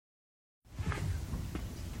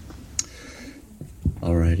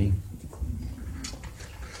Alrighty.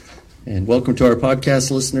 And welcome to our podcast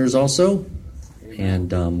listeners also.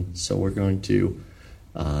 And so we're going to,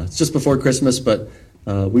 it's just before Christmas, but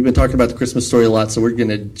we've been talking about the Christmas story a lot, so we're going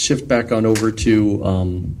to shift back on over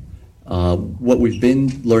to what we've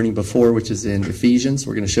been learning before, which is in Ephesians.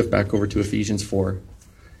 We're going to shift back over to Ephesians 4,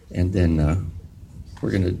 and then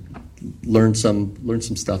we're going to learn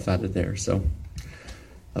some stuff out of there. So,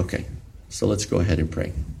 okay, so let's go ahead and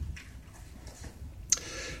pray.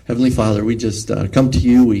 Heavenly Father, we just come to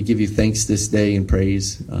you. We give you thanks this day and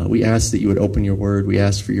praise. We ask that you would open your word. We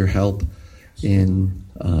ask for your help in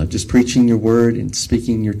just preaching your word and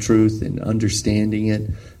speaking your truth and understanding it.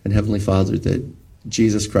 And Heavenly Father, that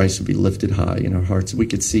Jesus Christ would be lifted high in our hearts. We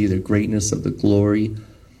could see the greatness of the glory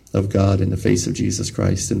of God in the face of Jesus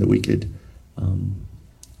Christ, and that we could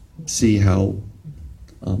see how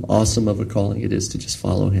awesome of a calling it is to just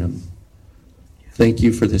follow him. Thank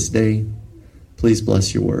you for this day. Please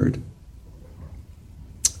bless your word.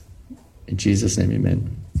 In Jesus' name,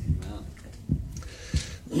 amen.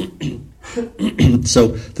 So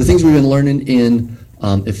the things we've been learning in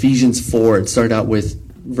Ephesians 4, it started out with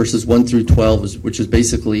verses 1 through 12, which is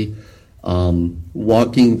basically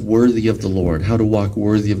walking worthy of the Lord, how to walk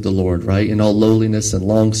worthy of the Lord, right? In all lowliness and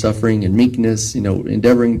long-suffering and meekness,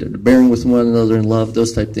 endeavoring to bearing with one another in love,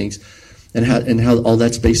 those type things. And how all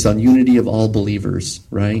that's based on unity of all believers,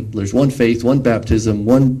 right? There's one faith, one baptism,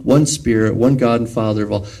 one Spirit, one God and Father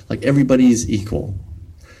of all. Like everybody is equal.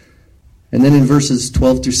 And then in verses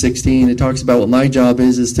 12 through 16, it talks about what my job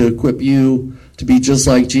is to equip you to be just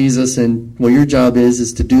like Jesus, and what your job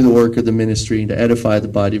is to do the work of the ministry and to edify the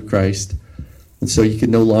body of Christ. And so you can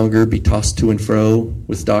no longer be tossed to and fro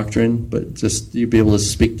with doctrine, but just you'll be able to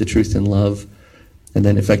speak the truth in love. And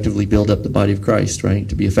then effectively build up the body of Christ, right?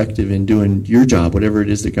 To be effective in doing your job, whatever it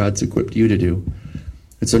is that God's equipped you to do.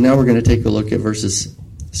 And so now we're going to take a look at verses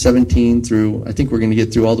 17 through, I think we're going to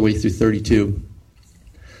get through all the way through 32.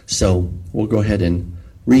 So we'll go ahead and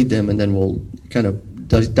read them, and then we'll kind of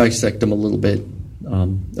dissect them a little bit.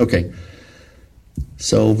 Okay.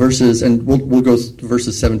 So we'll go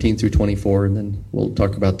verses 17 through 24, and then we'll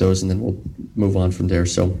talk about those, and then we'll move on from there.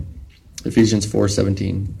 So Ephesians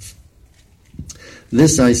 4:17.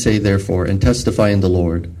 This I say, therefore, and testify in the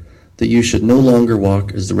Lord, that you should no longer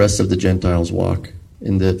walk as the rest of the Gentiles walk,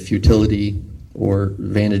 in the futility or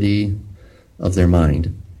vanity of their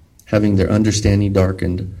mind, having their understanding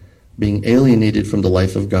darkened, being alienated from the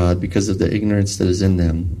life of God because of the ignorance that is in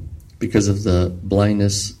them, because of the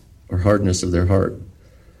blindness or hardness of their heart,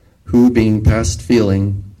 who, being past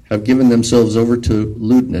feeling, have given themselves over to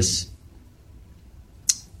lewdness,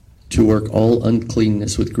 to work all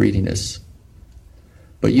uncleanness with greediness.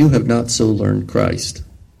 But you have not so learned Christ.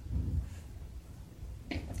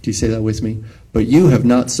 Do you say that with me? But you have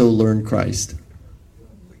not so learned Christ.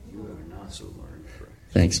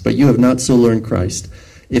 Thanks. But you have not so learned Christ,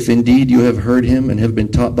 if indeed you have heard him and have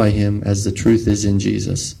been taught by him, as the truth is in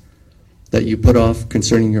Jesus, that you put off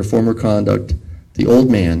concerning your former conduct the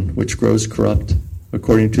old man, which grows corrupt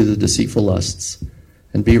according to the deceitful lusts,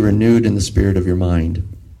 and be renewed in the spirit of your mind,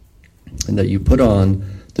 and that you put on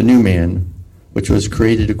the new man, which was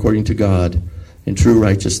created according to God in true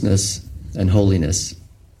righteousness and holiness.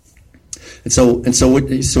 And so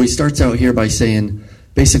he starts out here by saying,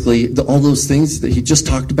 basically, all those things that he just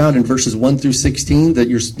talked about in verses 1 through 16 that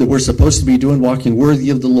we're supposed to be doing, walking worthy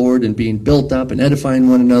of the Lord and being built up and edifying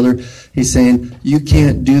one another. He's saying you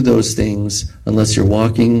can't do those things unless you're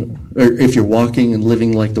walking, or if you're walking and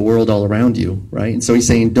living like the world all around you, right? And so he's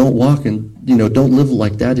saying don't walk and don't live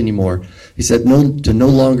like that anymore. He said to no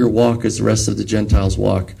longer walk as the rest of the Gentiles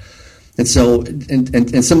walk. And so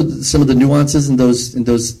and some of the nuances in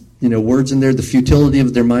those words in there, the futility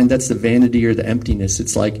of their mind, that's the vanity or the emptiness.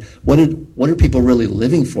 It's like, what are people really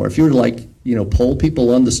living for? If you were to poll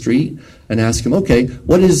people on the street and ask them, okay,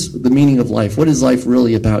 what is the meaning of life? What is life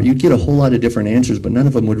really about? You'd get a whole lot of different answers, but none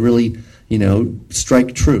of them would really,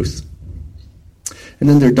 strike truth. And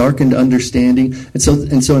then they're darkened understanding. And so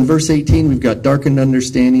in verse 18, we've got darkened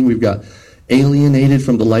understanding. We've got alienated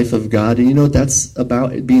from the life of God. And you know what that's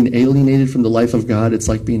about, being alienated from the life of God? It's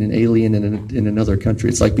like being an alien in another country.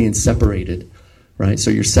 It's like being separated, right? So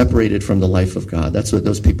you're separated from the life of God. That's what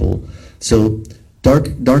those people... So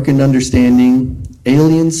darkened understanding,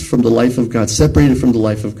 aliens from the life of God, separated from the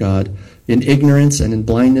life of God, in ignorance and in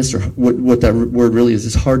blindness, or what that word really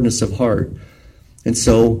is hardness of heart. And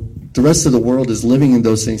so the rest of the world is living in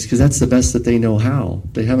those things because that's the best that they know how.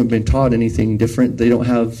 They haven't been taught anything different. They don't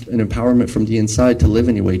have an empowerment from the inside to live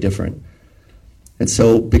any way different. And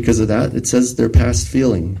so because of that, it says they're past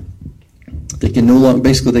feeling. They can no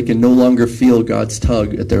longer feel God's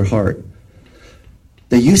tug at their heart.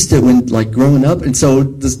 They used to when, like, growing up. And so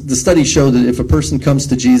the studies show that if a person comes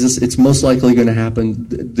to Jesus, it's most likely going to happen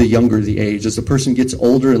the younger the age. As a person gets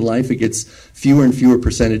older in life, it gets fewer and fewer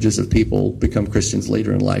percentages of people become Christians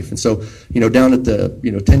later in life. And so, down at the,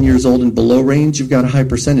 10 years old and below range, you've got a high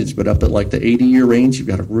percentage. But up at, like, the 80-year range, you've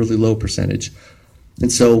got a really low percentage.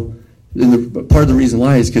 And so part of the reason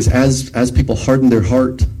why is because as people harden their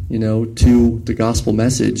heart, to the gospel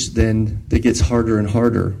message, then it gets harder and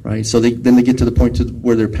harder, right? So then they get to the point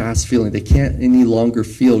where they're past feeling. They can't any longer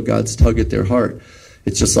feel God's tug at their heart.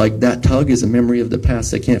 It's just like that tug is a memory of the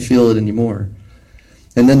past. They can't feel it anymore.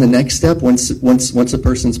 And then the next step, once a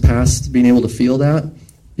person's past being able to feel that,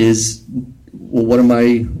 is, well, what am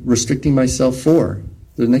I restricting myself for?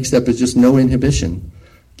 The next step is just no inhibition.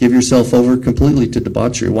 Give yourself over completely to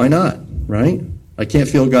debauchery. Why not, right? I can't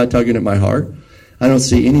feel God tugging at my heart. I don't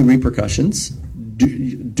see any repercussions.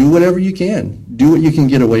 Do whatever you can. Do what you can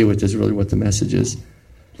get away with is really what the message is.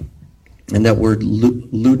 And that word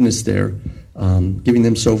lewdness there, giving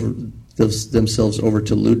themselves over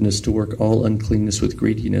to lewdness, to work all uncleanness with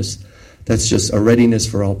greediness, that's just a readiness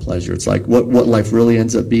for all pleasure. It's like what life really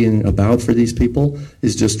ends up being about for these people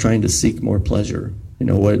is just trying to seek more pleasure.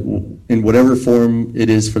 In whatever form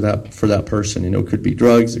it is for that person. It could be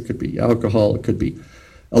drugs, it could be alcohol, it could be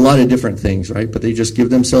a lot of different things, right? But they just give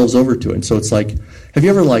themselves over to it. And so it's like, have you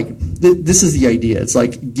ever, this is the idea. It's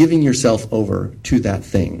like giving yourself over to that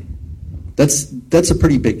thing. That's a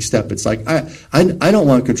pretty big step. It's like, I don't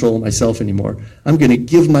want control of myself anymore. I'm going to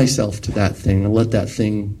give myself to that thing and let that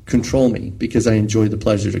thing control me because I enjoy the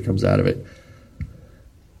pleasure that comes out of it.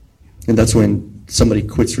 And that's when somebody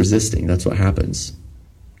quits resisting. That's what happens.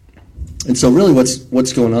 And so really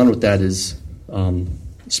what's going on with that is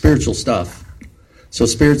spiritual stuff. So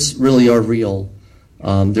spirits really are real.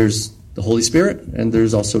 There's the Holy Spirit, and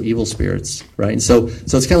there's also evil spirits, right? And so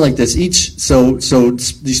it's kind of like this. So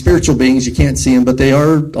these spiritual beings, you can't see them, but they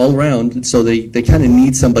are all around. And so they kind of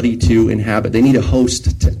need somebody to inhabit. They need a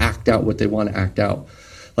host to act out what they want to act out.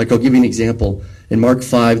 Like, I'll give you an example. In Mark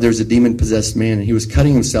 5, there's a demon-possessed man, and he was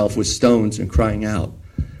cutting himself with stones and crying out,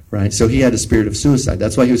 right? So he had a spirit of suicide.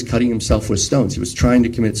 That's why he was cutting himself with stones. He was trying to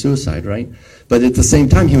commit suicide, right? But at the same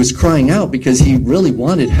time, he was crying out because he really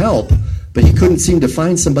wanted help, but he couldn't seem to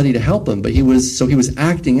find somebody to help him. But he was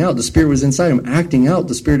acting out. The spirit was inside him, acting out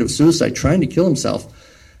the spirit of suicide, trying to kill himself.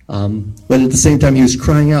 But at the same time, he was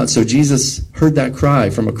crying out. So Jesus heard that cry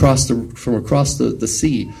from across the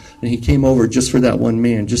sea, and he came over just for that one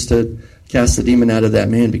man, just to cast the demon out of that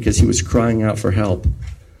man because he was crying out for help.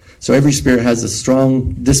 So every spirit has a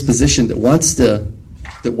strong disposition that wants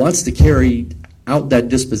to carry out that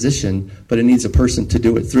disposition, but it needs a person to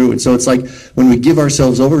do it through. And so it's like when we give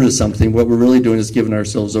ourselves over to something, what we're really doing is giving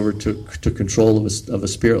ourselves over to control of a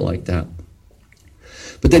spirit like that.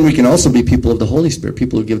 But then we can also be people of the Holy Spirit,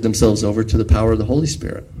 people who give themselves over to the power of the Holy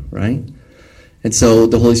Spirit, right? And so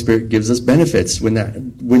the Holy Spirit gives us benefits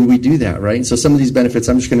when we do that, right? And so some of these benefits,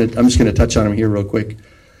 I'm just going to touch on them here real quick.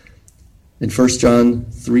 In 1 John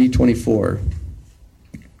 3:24,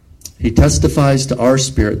 he testifies to our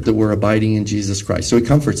spirit that we're abiding in Jesus Christ. So he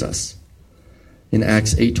comforts us. In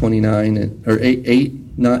Acts 8:29 or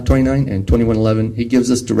 8:29 and 21:11, he gives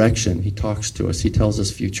us direction. He talks to us. He tells us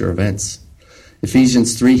future events.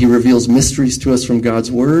 Ephesians 3, he reveals mysteries to us from God's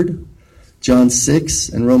word. John 6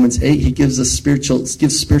 and Romans 8, he gives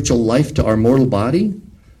spiritual life to our mortal body.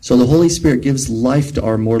 So the Holy Spirit gives life to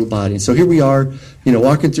our mortal body. And so here we are,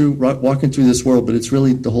 walking through this world, but it's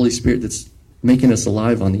really the Holy Spirit that's making us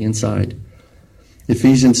alive on the inside.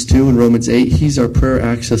 Ephesians 2 and Romans 8, he's our prayer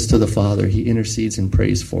access to the Father. He intercedes and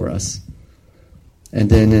prays for us. And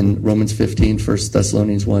then in Romans 15, 1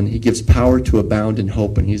 Thessalonians 1, he gives power to abound in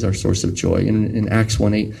hope, and he's our source of joy. And in Acts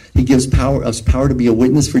 1:8, he gives us power to be a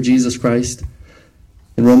witness for Jesus Christ.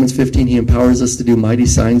 In Romans 15, he empowers us to do mighty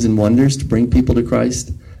signs and wonders to bring people to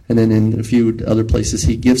Christ. And then in a few other places,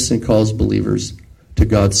 he gifts and calls believers to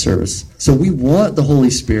God's service. So we want the Holy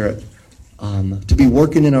Spirit to be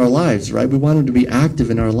working in our lives, right? We want him to be active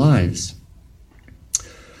in our lives.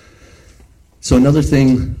 So another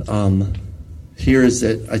thing here is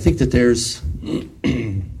that I think that there's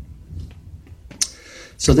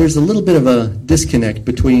a little bit of a disconnect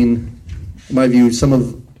between, in my view, some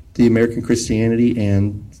of the American Christianity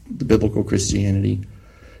and the biblical Christianity.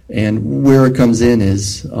 And where it comes in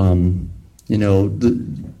is,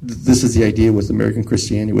 this is the idea with American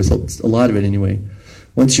Christianity, with a lot of it anyway.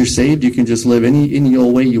 Once you're saved, you can just live any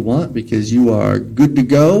old way you want because you are good to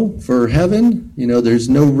go for heaven. There's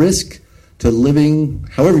no risk to living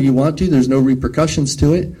however you want to. There's no repercussions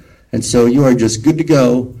to it. And so you are just good to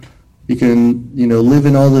go. You can, live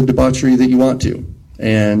in all the debauchery that you want to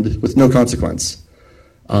and with no consequence.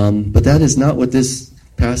 But that is not what this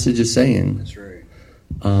passage is saying. That's right.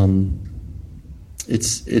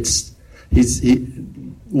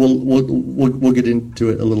 We'll get into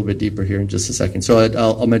it a little bit deeper here in just a second. So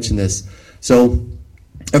I'll mention this. So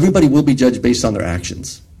everybody will be judged based on their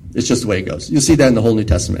actions. It's just the way it goes. You'll see that in the whole New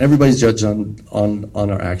Testament. Everybody's judged on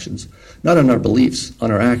our actions, not on our beliefs,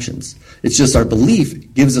 on our actions. It's just our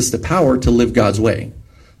belief gives us the power to live God's way.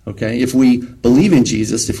 Okay? If we believe in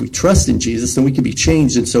Jesus, if we trust in Jesus, then we can be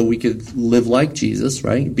changed, and so we could live like Jesus,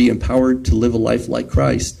 right? Be empowered to live a life like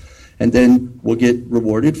Christ, and then we'll get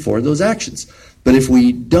rewarded for those actions. But if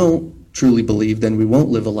we don't truly believe, then we won't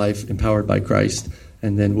live a life empowered by Christ,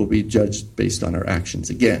 and then we'll be judged based on our actions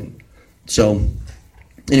again. So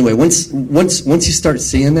anyway, once you start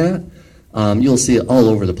seeing that, you'll see it all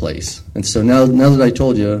over the place. And so now that I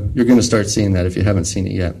told you, you're going to start seeing that if you haven't seen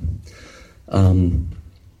it yet.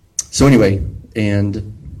 So anyway, and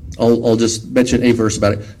I'll just mention a verse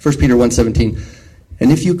about it. 1 Peter 1:17.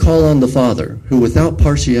 And if you call on the Father, who without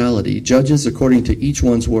partiality judges according to each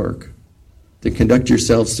one's work, then conduct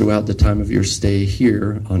yourselves throughout the time of your stay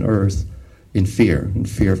here on earth in fear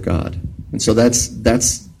of God. And so that's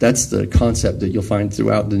the concept that you'll find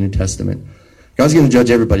throughout the New Testament. God's going to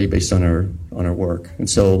judge everybody based on our work. And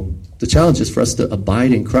so the challenge is for us to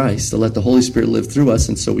abide in Christ, to let the Holy Spirit live through us,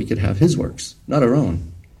 and so we could have his works, not our own.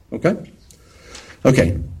 Okay.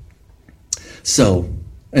 So,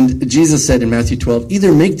 and Jesus said in Matthew 12,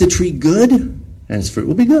 either make the tree good, and its fruit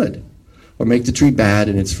will be good, or make the tree bad,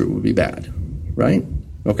 and its fruit will be bad. Right?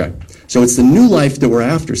 Okay. So it's the new life that we're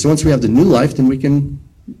after. So once we have the new life, then we can,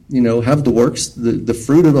 have the works, the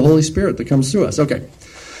fruit of the Holy Spirit that comes through us. Okay.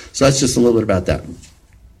 So that's just a little bit about that.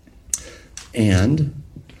 And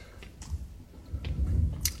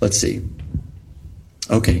let's see.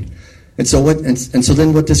 Okay. And so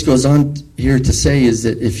then what this goes on here to say is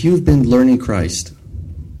that if you've been learning Christ,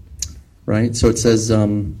 right? So it says,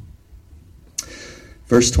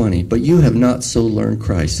 verse 20, but you have not so learned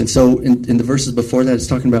Christ. And so in the verses before that, it's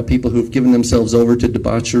talking about people who've given themselves over to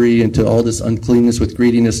debauchery and to all this uncleanness with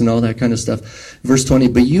greediness and all that kind of stuff. Verse 20,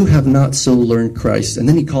 but you have not so learned Christ. And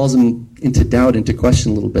then he calls them into doubt, into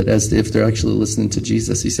question a little bit, as if they're actually listening to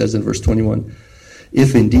Jesus. He says in verse 21,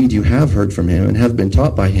 if indeed you have heard from him and have been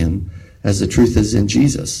taught by him, as the truth is in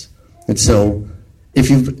Jesus. And so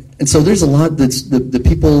there's a lot that's the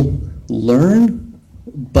people learn,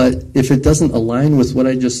 but if it doesn't align with what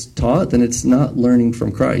I just taught, then it's not learning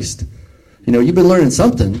from Christ. You've been learning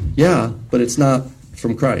something, yeah, but it's not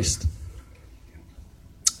from Christ.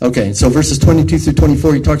 Okay, so verses 22 through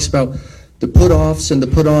 24, he talks about the put-offs and the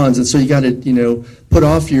put-ons, and so you got to, put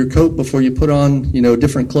off your coat before you put on,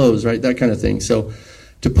 different clothes, right, that kind of thing. So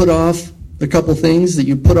to put off a couple things that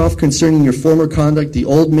you put off concerning your former conduct, the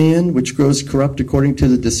old man, which grows corrupt according to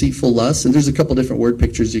the deceitful lusts. And there's a couple different word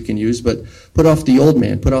pictures you can use, but put off the old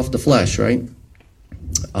man, put off the flesh, right?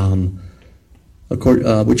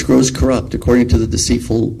 Which grows corrupt according to the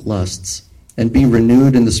deceitful lusts. And be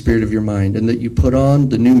renewed in the spirit of your mind, and that you put on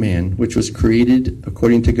the new man, which was created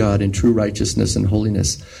according to God in true righteousness and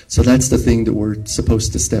holiness. So that's the thing that we're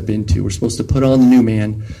supposed to step into. We're supposed to put on the new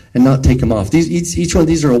man and not take him off. Each one of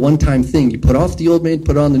these are a one-time thing. You put off the old man,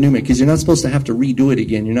 put on the new man, because you're not supposed to have to redo it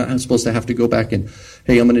again. You're not supposed to have to go back and,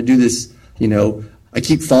 hey, I'm going to do this, I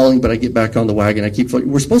keep falling, but I get back on the wagon.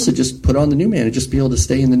 We're supposed to just put on the new man and just be able to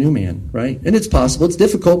stay in the new man, right? And it's possible. It's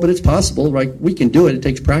difficult, but it's possible, right? We can do it. It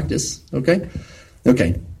takes practice, okay?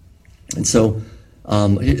 Okay. And so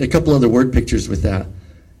a couple other word pictures with that.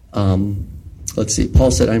 Let's see.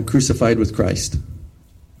 Paul said, I'm crucified with Christ,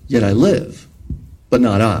 yet I live, but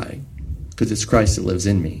not I, because it's Christ that lives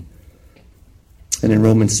in me. And in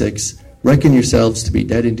Romans 6, reckon yourselves to be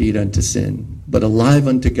dead indeed unto sin, but alive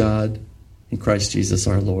unto God in Christ Jesus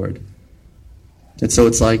our Lord. And so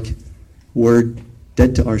it's like we're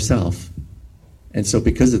dead to ourselves. And so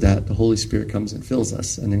because of that, the Holy Spirit comes and fills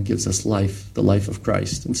us and then gives us life, the life of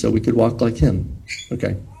Christ. And so we could walk like him.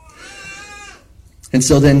 Okay. And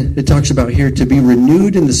so then it talks about here to be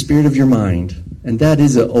renewed in the spirit of your mind. And that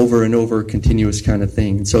is a over and over continuous kind of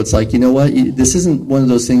thing. And so it's like, this isn't one of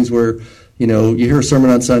those things where, you hear a sermon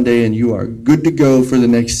on Sunday and you are good to go for the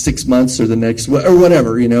next 6 months or the next, or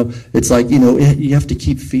whatever, It's like, you have to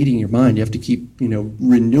keep feeding your mind. You have to keep,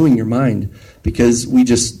 renewing your mind, because we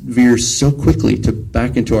just veer so quickly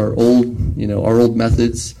back into our old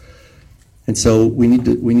methods. And so we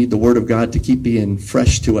need the Word of God to keep being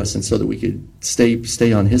fresh to us, and so that we could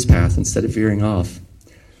stay on his path instead of veering off.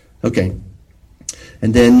 Okay.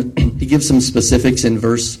 And then he gives some specifics in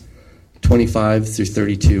verse 25 through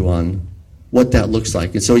 32 on what that looks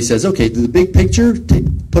like. And so he says, okay, the big picture,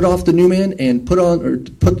 put off the new man and put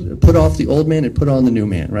off the old man and put on the new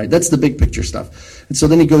man, right? That's the big picture stuff. And so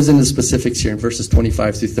then he goes into specifics here in verses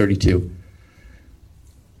 25 through 32.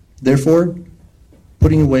 Therefore,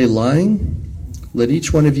 putting away lying, let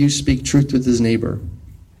each one of you speak truth with his neighbor.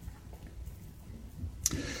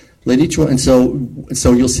 Let each one, and so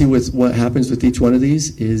you'll see with what happens with each one of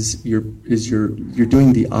these is you're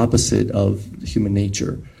doing the opposite of human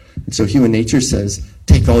nature. And so human nature says,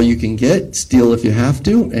 take all you can get, steal if you have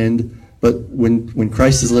to, but when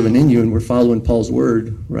Christ is living in you and we're following Paul's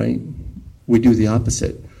word, right, we do the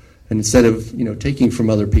opposite. And instead of taking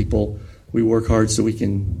from other people, we work hard so we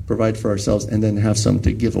can provide for ourselves and then have some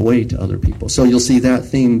to give away to other people. So you'll see that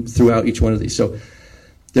theme throughout each one of these. So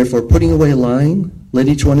therefore, putting away lying, let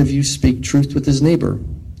each one of you speak truth with his neighbor,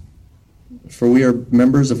 for we are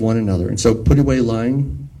members of one another. And so put away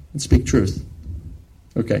lying and speak truth.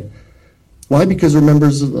 Okay. Why? Because we're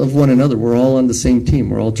members of one another. We're all on the same team.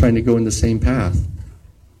 We're all trying to go in the same path.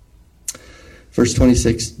 Verse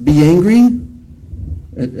 26, be angry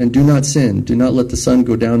and do not sin. Do not let the sun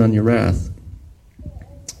go down on your wrath.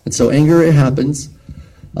 And so anger, it happens,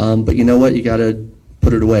 but you know what? You got to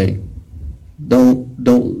put it away. Don't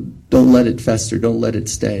let it fester. Don't let it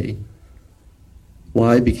stay.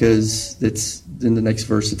 Why? Because it's in the next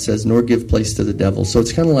verse it says, nor give place to the devil. So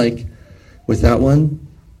it's kind of like, with that one,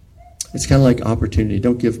 it's kind of like opportunity.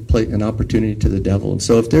 Don't give an opportunity to the devil. And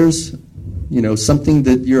so if there's, something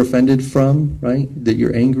that you're offended from, right, that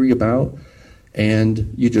you're angry about,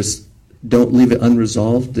 and you just don't leave it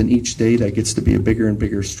unresolved, then each day that gets to be a bigger and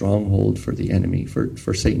bigger stronghold for the enemy,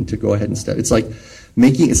 for Satan to go ahead and step. It's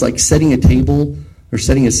like setting a table or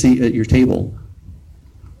setting a seat at your table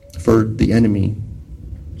for the enemy.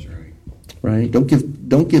 Right? Don't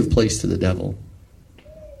give place to the devil.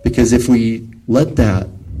 Because if we let that,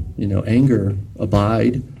 anger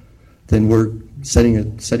abide, then we're setting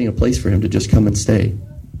a place for him to just come and stay.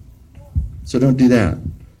 So don't do that.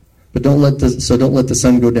 But don't let the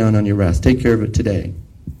sun go down on your wrath. Take care of it today.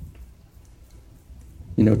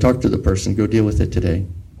 Talk to the person. Go deal with it today.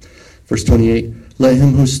 Verse 28, let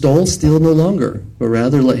him who stole steal no longer, but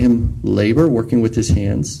rather let him labor, working with his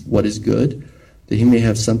hands, what is good, that he may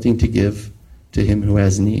have something to give to him who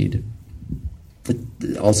has need.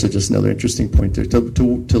 Also, just another interesting point there,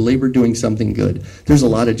 to labor doing something good. There's a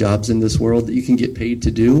lot of jobs in this world that you can get paid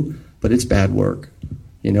to do, but it's bad work.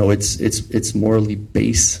 It's morally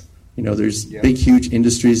base. There's big, huge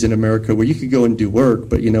industries in America where you could go and do work,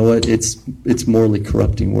 but you know what? It's morally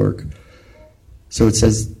corrupting work. So it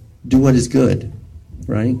says, do what is good,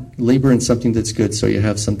 right? Labor in something that's good so you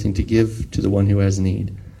have something to give to the one who has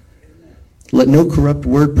need. Let no corrupt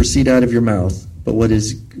word proceed out of your mouth, but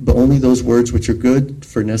only those words which are good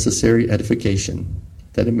for necessary edification,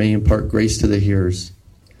 that it may impart grace to the hearers.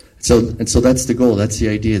 So that's the goal. That's the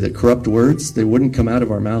idea, that corrupt words, they wouldn't come out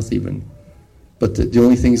of our mouth even. But the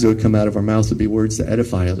only things that would come out of our mouth would be words that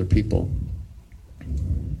edify other people.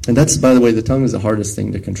 And that's, by the way, the tongue is the hardest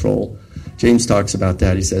thing to control. James talks about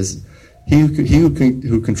that. He says, he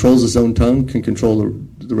who controls his own tongue can control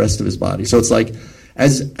the rest of his body. So it's like,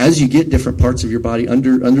 as you get different parts of your body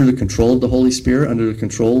under the control of the Holy Spirit, under the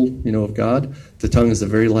control, of God, the tongue is the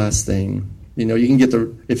very last thing.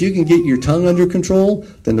 If you can get your tongue under control,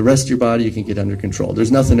 then the rest of your body you can get under control.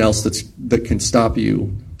 There's nothing else that can stop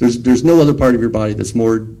you. There's no other part of your body that's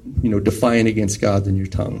more, defiant against God than your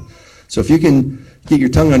tongue. So if you can get your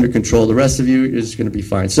tongue under control, the rest of you is going to be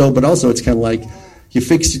fine. So, but also it's kind of like you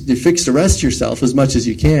fix the rest of yourself as much as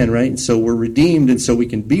you can, right? And so we're redeemed, and so we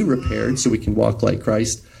can be repaired, so we can walk like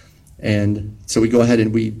Christ. And so we go ahead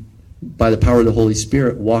and we, by the power of the Holy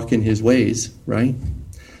Spirit, walk in his ways, right?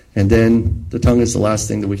 And then the tongue is the last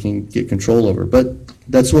thing that we can get control over. But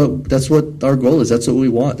that's what our goal is. That's what we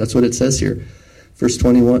want. That's what it says here. Verse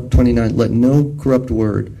 29, let no corrupt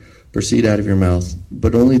word proceed out of your mouth,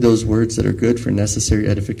 but only those words that are good for necessary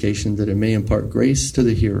edification, that it may impart grace to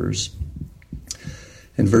the hearers.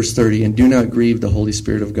 And verse 30, and do not grieve the Holy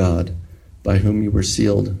Spirit of God, by whom you were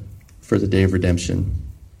sealed for the day of redemption.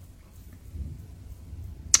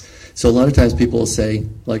 So a lot of times people will say,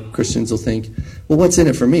 like Christians will think, well, what's in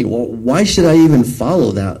it for me? Well, why should I even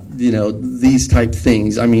follow that, these type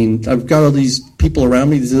things? I mean, I've got all these people around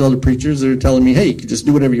me, these other preachers that are telling me, hey, you can just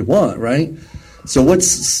do whatever you want, right? So what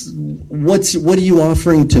are you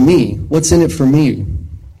offering to me? What's in it for me?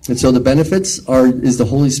 And so the benefits is the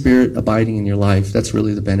Holy Spirit abiding in your life. That's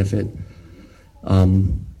really the benefit.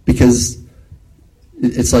 Because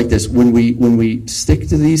it's like this. When we stick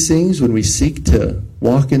to these things, when we seek to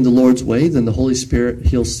walk in the Lord's way, then the Holy Spirit,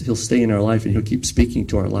 he'll stay in our life and he'll keep speaking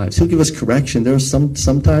to our lives. He'll give us correction. There are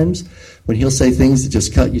sometimes when he'll say things that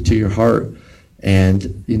just cut you to your heart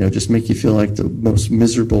and, just make you feel like the most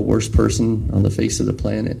miserable, worst person on the face of the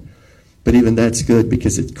planet. But even that's good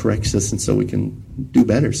because it corrects us, and so we can do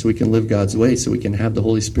better, so we can live God's way, so we can have the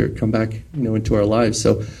Holy Spirit come back, into our lives.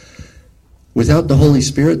 So without the Holy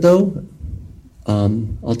Spirit, though,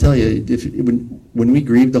 I'll tell you, when we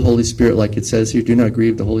grieve the Holy Spirit, like it says here, do not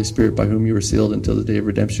grieve the Holy Spirit by whom you were sealed until the day of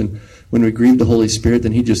redemption. When we grieve the Holy Spirit,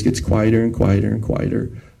 then he just gets quieter and quieter and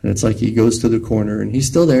quieter. And it's like he goes to the corner, and he's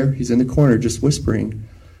still there. He's in the corner just whispering,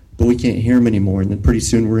 but we can't hear him anymore. And then pretty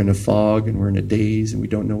soon we're in a fog, and we're in a daze, and we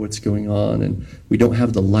don't know what's going on, and we don't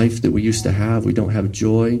have the life that we used to have. We don't have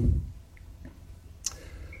joy.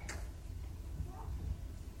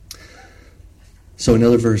 So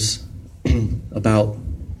another verse about,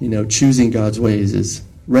 choosing God's ways is,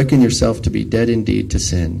 reckon yourself to be dead indeed to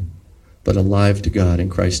sin, but alive to God in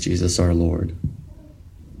Christ Jesus our Lord.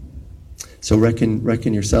 So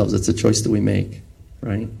reckon yourselves. It's a choice that we make,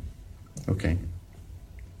 right? Okay.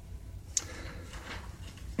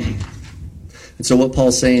 And so what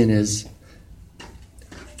Paul's saying is,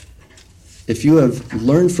 if you have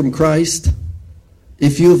learned from Christ,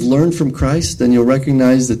 then you'll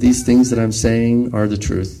recognize that these things that I'm saying are the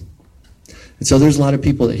truth. And so there's a lot of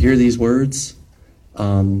people that hear these words,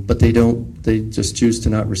 but they just choose to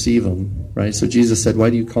not receive them, right? So Jesus said, why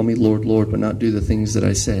do you call me Lord, Lord, but not do the things that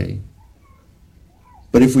I say?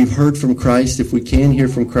 But if we've heard from Christ, if we can hear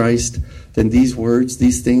from Christ, then these words,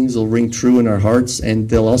 these things will ring true in our hearts, and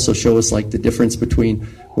they'll also show us like the difference between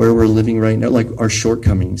where we're living right now, like our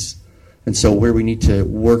shortcomings. And so where we need to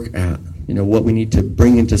work at, what we need to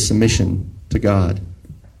bring into submission to God.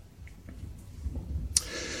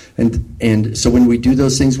 And so when we do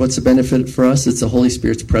those things, what's the benefit for us? It's the Holy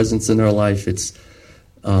Spirit's presence in our life. It's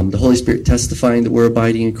the Holy Spirit testifying that we're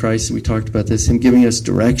abiding in Christ. We talked about this. Him giving us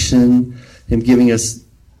direction. Him teaching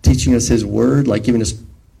us His Word, telling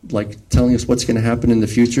us what's going to happen in the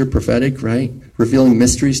future, prophetic, right? Revealing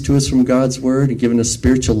mysteries to us from God's Word and giving us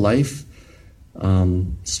spiritual life.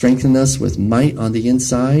 Strengthening us with might on the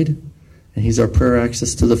inside. And He's our prayer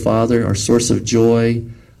access to the Father, our source of joy,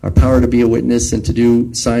 our power to be a witness and to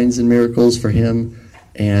do signs and miracles for Him.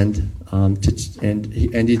 And then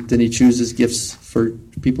He chooses gifts for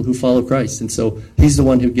people who follow Christ. And so He's the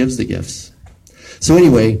one who gives the gifts. So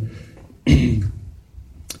anyway,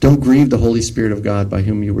 don't grieve the Holy Spirit of God by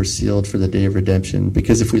whom you were sealed for the day of redemption.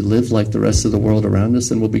 Because if we live like the rest of the world around us,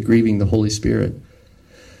 then we'll be grieving the Holy Spirit.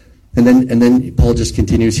 And then Paul just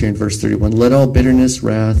continues here in verse 31. Let all bitterness,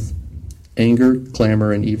 wrath, anger,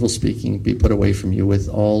 clamor, and evil speaking be put away from you with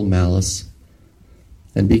all malice.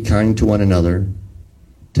 And be kind to one another,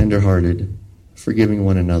 tender-hearted, forgiving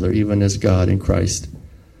one another, even as God in Christ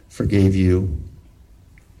forgave you.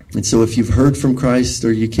 And so if you've heard from Christ,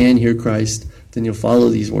 or you can hear Christ, then you'll follow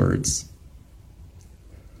these words.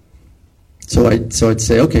 So I'd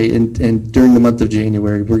say, okay, and during the month of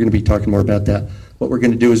January, we're going to be talking more about that. What we're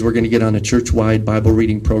going to do is we're going to get on a church-wide Bible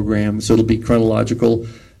reading program. So it'll be chronological,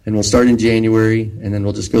 and we'll start in January, and then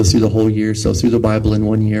we'll just go through the whole year, so through the Bible in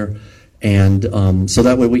 1 year. And so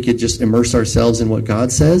that way we could just immerse ourselves in what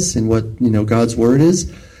God says and what God's Word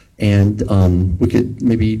is, and we could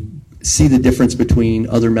maybe see the difference between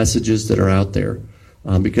other messages that are out there,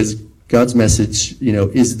 because God's message,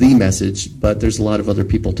 is the message, but there's a lot of other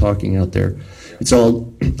people talking out there. And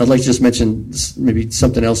so I'd like to just mention maybe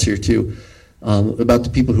something else here too, about the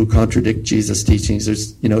people who contradict Jesus' teachings.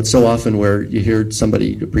 There's, it's so often where you hear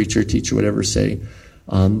somebody, a preacher, teacher, whatever, say,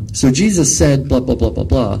 so Jesus said blah, blah, blah, blah,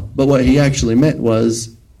 blah, but what he actually meant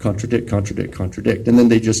was contradict, contradict, contradict. And then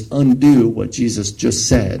they just undo what Jesus just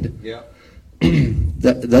said. Yeah.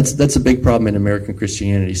 That's a big problem in American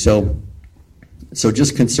Christianity. So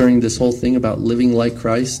just concerning this whole thing about living like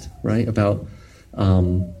Christ, right? About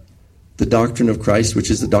the doctrine of Christ,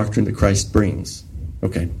 which is the doctrine that Christ brings.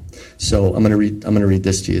 Okay, so I'm going to read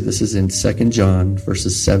this to you. This is in 2 John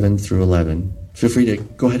verses 7 through 11. Feel free to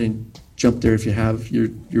go ahead and jump there if you have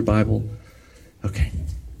your Bible. Okay.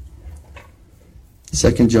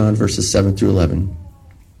 2 John verses 7 through 11.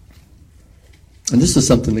 And this is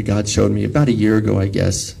something that God showed me about a year ago, I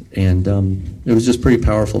guess, and it was just pretty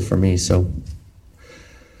powerful for me. So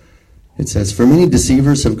it says, "For many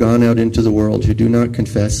deceivers have gone out into the world who do not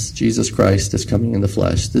confess Jesus Christ as coming in the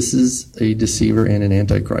flesh. This is a deceiver and an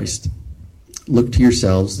antichrist. Look to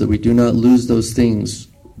yourselves that we do not lose those things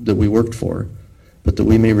that we worked for, but that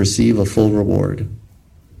we may receive a full reward."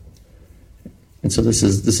 And so this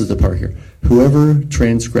is the part here. "Whoever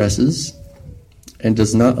transgresses and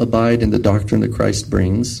does not abide in the doctrine that Christ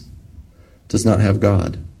brings does not have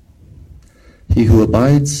God. He who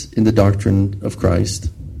abides in the doctrine of Christ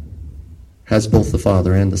has both the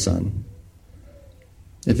Father and the Son.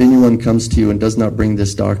 If anyone comes to you and does not bring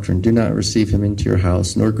this doctrine, do not receive him into your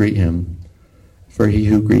house, nor greet him, for he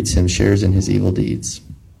who greets him shares in his evil deeds.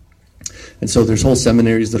 And so there's whole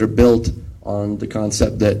seminaries that are built on the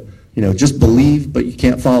concept that, just believe, but you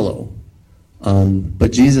can't follow.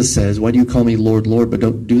 But Jesus says, why do you call me Lord, Lord, but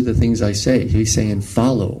don't do the things I say? He's saying,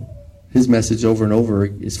 follow. His message over and over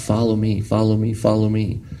is follow me, follow me, follow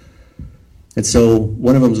me. And so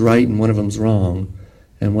one of them's right and one of them's wrong.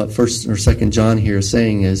 And what 1st or 2nd John here is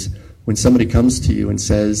saying is, when somebody comes to you and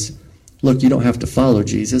says, look, you don't have to follow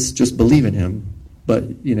Jesus, just believe in him.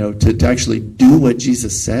 But, to actually do what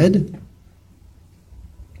Jesus said,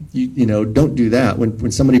 don't do that.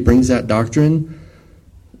 When somebody brings that doctrine,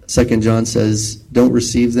 2nd John says, don't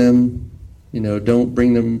receive them, don't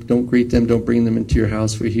bring them, don't greet them, don't bring them into your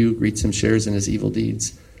house, for he who greets him shares in his evil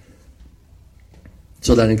deeds.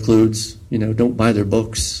 So that includes, don't buy their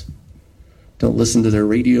books, don't listen to their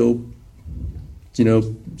radio,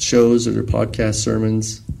 shows or their podcast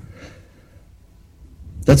sermons.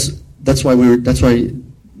 That's why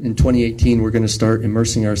in 2018 we're going to start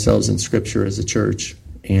immersing ourselves in Scripture as a church,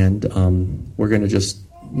 and we're going to just,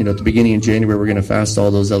 at the beginning of January we're going to fast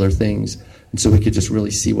all those other things, and so we could just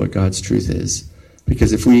really see what God's truth is.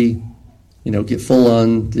 Because if we, get full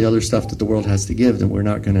on the other stuff that the world has to give, then we're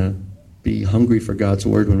not going to be hungry for God's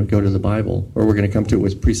word when we go to the Bible, or we're going to come to it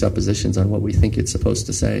with presuppositions on what we think it's supposed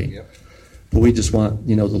to say. Yep. But we just want,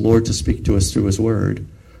 the Lord to speak to us through his word,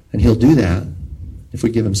 and he'll do that if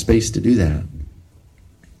we give him space to do that.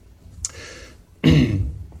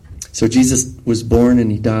 So Jesus was born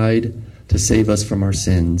and he died to save us from our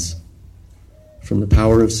sins, from the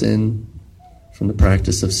power of sin, from the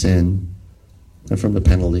practice of sin, and from the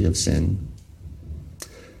penalty of sin.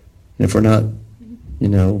 And if we're not,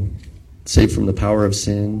 saved from the power of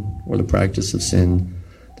sin or the practice of sin,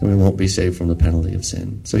 then we won't be saved from the penalty of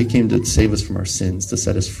sin. So he came to save us from our sins, to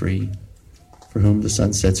set us free. For whom the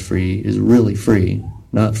Son sets free is really free.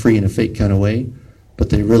 Not free in a fake kind of way, but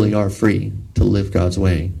they really are free to live God's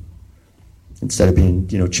way, instead of being,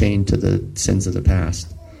 chained to the sins of the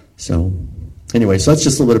past. So anyway, so that's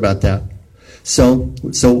just a little bit about that. So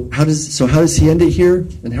how does he end it here?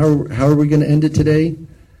 And how are we going to end it today?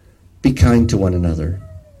 Be kind to one another,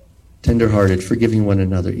 tender-hearted, forgiving one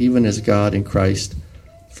another, even as God in Christ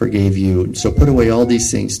forgave you. So put away all these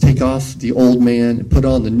things. Take off the old man and put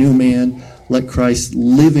on the new man. Let Christ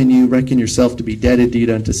live in you. Reckon yourself to be dead indeed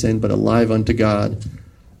unto sin, but alive unto God.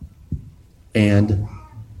 And,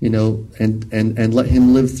 and let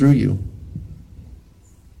him live through you.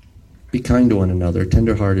 Be kind to one another,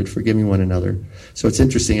 tender-hearted, forgiving one another. So it's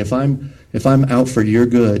interesting. If I'm out for your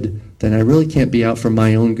good, then I really can't be out for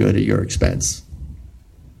my own good at your expense.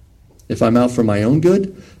 If I'm out for my own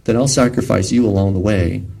good, then I'll sacrifice you along the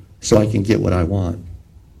way so I can get what I want.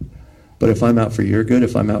 But if I'm out for your good,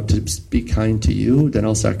 if I'm out to be kind to you, then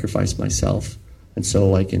I'll sacrifice myself, and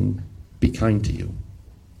so I can be kind to you.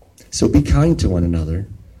 So be kind to one another,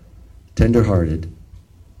 tender-hearted,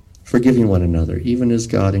 forgiving one another, even as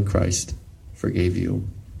God in Christ forgave you.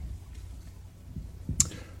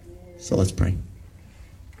 So let's pray.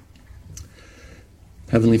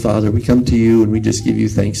 Heavenly Father, we come to you and we just give you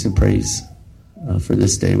thanks and praise for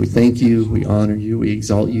this day. We thank you, we honor you, we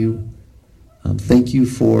exalt you. Thank you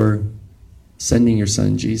for sending your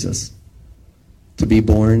Son, Jesus, to be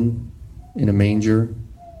born in a manger,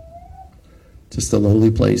 just a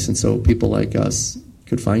lowly place, and so people like us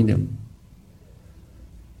could find him.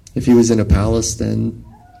 If he was in a palace, then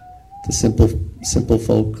the simple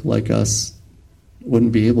folk like us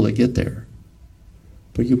wouldn't be able to get there.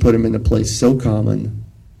 But you put him in a place so common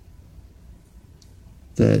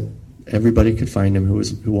that everybody could find him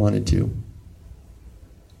who wanted to.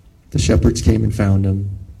 The shepherds came and found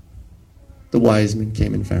him. The wise men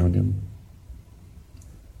came and found him.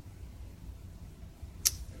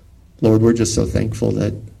 Lord, we're just so thankful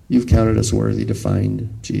that you've counted us worthy to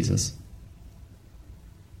find Jesus.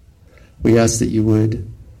 We ask that you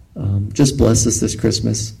would just bless us this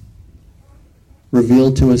Christmas.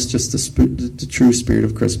 Reveal to us just the true spirit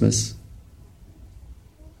of Christmas.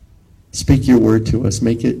 Speak your word to us.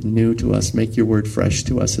 Make it new to us. Make your word fresh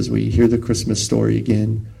to us as we hear the Christmas story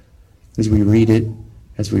again, as we read it,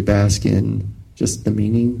 as we bask in just the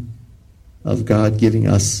meaning of God giving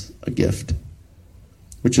us a gift,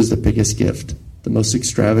 which is the biggest gift, the most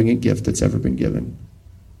extravagant gift that's ever been given.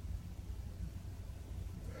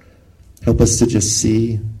 Help us to just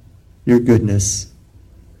see your goodness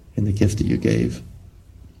in the gift that you gave.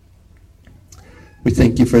 We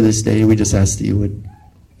thank you for this day. We just ask that you would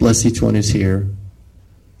bless each one who's here.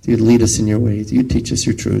 That you'd lead us in your ways. That you'd teach us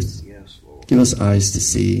your truth. Yes, Lord. Give us eyes to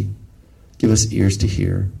see. Give us ears to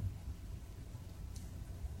hear.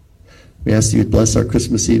 We ask that you would bless our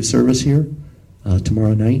Christmas Eve service here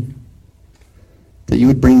tomorrow night. That you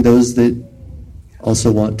would bring those that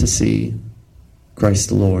also want to see Christ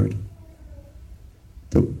the Lord.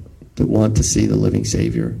 That want to see the living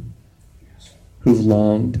Savior. Who've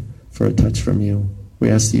longed for a touch from you. We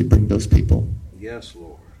ask that you bring those people. Yes,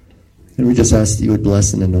 Lord. And we just ask that you would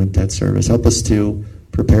bless and anoint that service. Help us to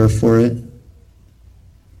prepare for it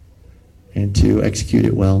and to execute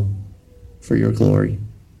it well for your glory.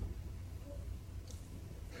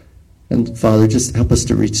 And Father, just help us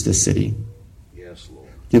to reach this city. Yes, Lord.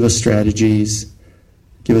 Give us strategies.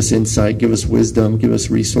 Give us insight. Give us wisdom. Give us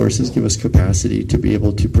resources. Give us capacity to be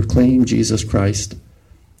able to proclaim Jesus Christ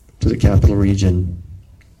to the capital region.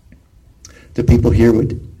 The people here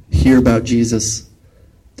would hear about Jesus.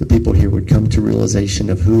 The people here would come to realization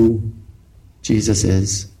of who Jesus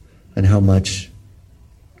is and how much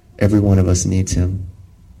every one of us needs him.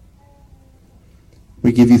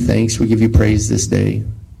 We give you thanks. We give you praise this day.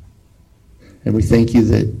 And we thank you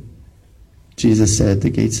that Jesus said,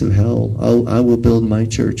 the gates of hell, I will build my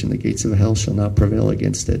church, and the gates of hell shall not prevail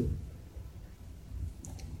against it.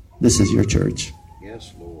 This is your church.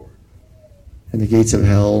 Yes, Lord. And the gates of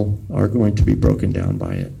hell are going to be broken down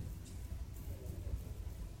by it.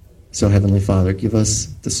 So, Heavenly Father, give us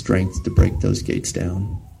the strength to break those gates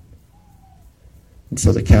down. And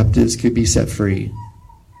so the captives could be set free.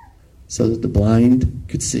 So that the blind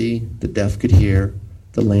could see, the deaf could hear,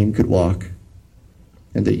 the lame could walk,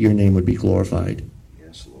 and that your name would be glorified.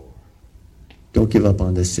 Yes, Lord. Don't give up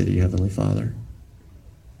on this city, Heavenly Father.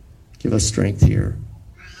 Give us strength here.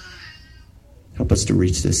 Help us to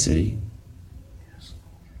reach this city. Yes.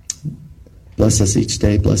 Bless us each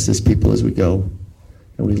day. Bless this people as we go.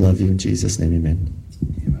 And we love you in Jesus' name, amen.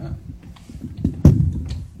 Amen.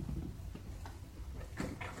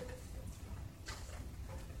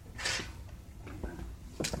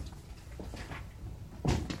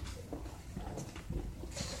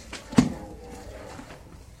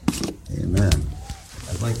 Amen.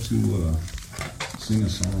 I'd like to sing a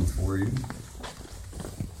song for you.